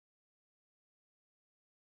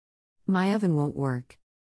My oven won't work.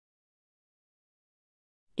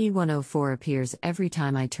 E104 appears every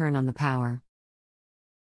time I turn on the power.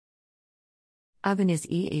 Oven is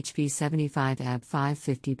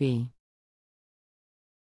EHV75AB550B.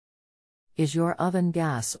 Is your oven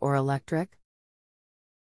gas or electric?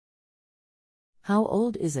 How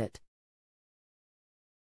old is it?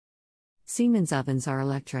 Siemens ovens are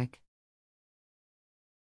electric.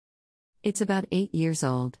 It's about 8 years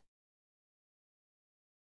old.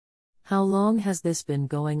 How long has this been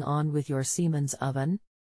going on with your Siemens oven?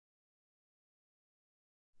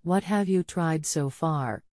 What have you tried so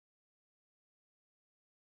far?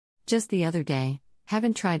 Just the other day,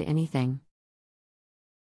 haven't tried anything.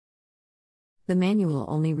 The manual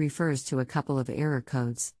only refers to a couple of error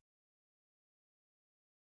codes.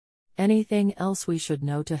 Anything else we should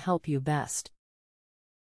know to help you best?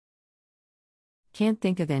 Can't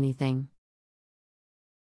think of anything.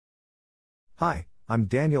 Hi, I'm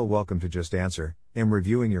Daniel. Welcome to Just Answer. I'm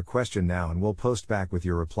reviewing your question now and will post back with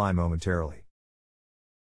your reply momentarily.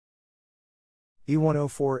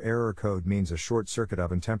 E104 error code means a short circuit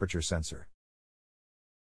oven temperature sensor.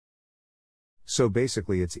 So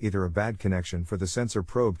basically it's either a bad connection for the sensor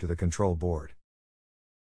probe to the control board,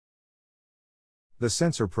 the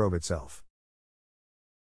sensor probe itself,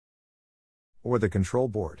 or the control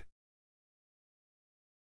board.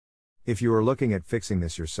 If you are looking at fixing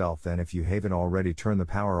this yourself, then if you haven't already, turn the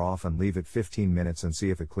power off and leave it 15 minutes and see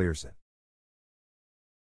if it clears it.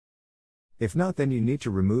 If not, then you need to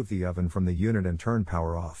remove the oven from the unit and turn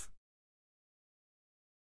power off.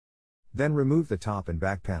 Then remove the top and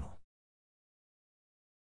back panel.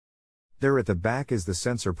 There at the back is the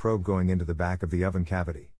sensor probe going into the back of the oven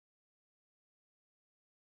cavity.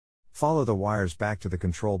 Follow the wires back to the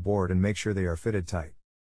control board and make sure they are fitted tight.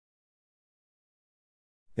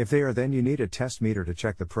 If they are, then you need a test meter to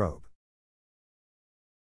check the probe.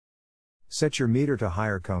 Set your meter to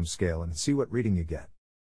higher comb scale and see what reading you get.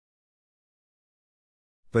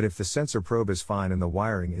 But if the sensor probe is fine and the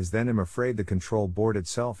wiring is, then I'm afraid the control board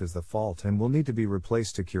itself is the fault and will need to be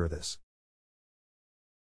replaced to cure this.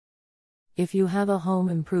 If you have a home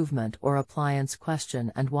improvement or appliance question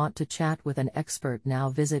and want to chat with an expert now,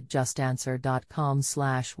 visit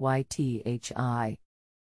justanswer.com/YTHI.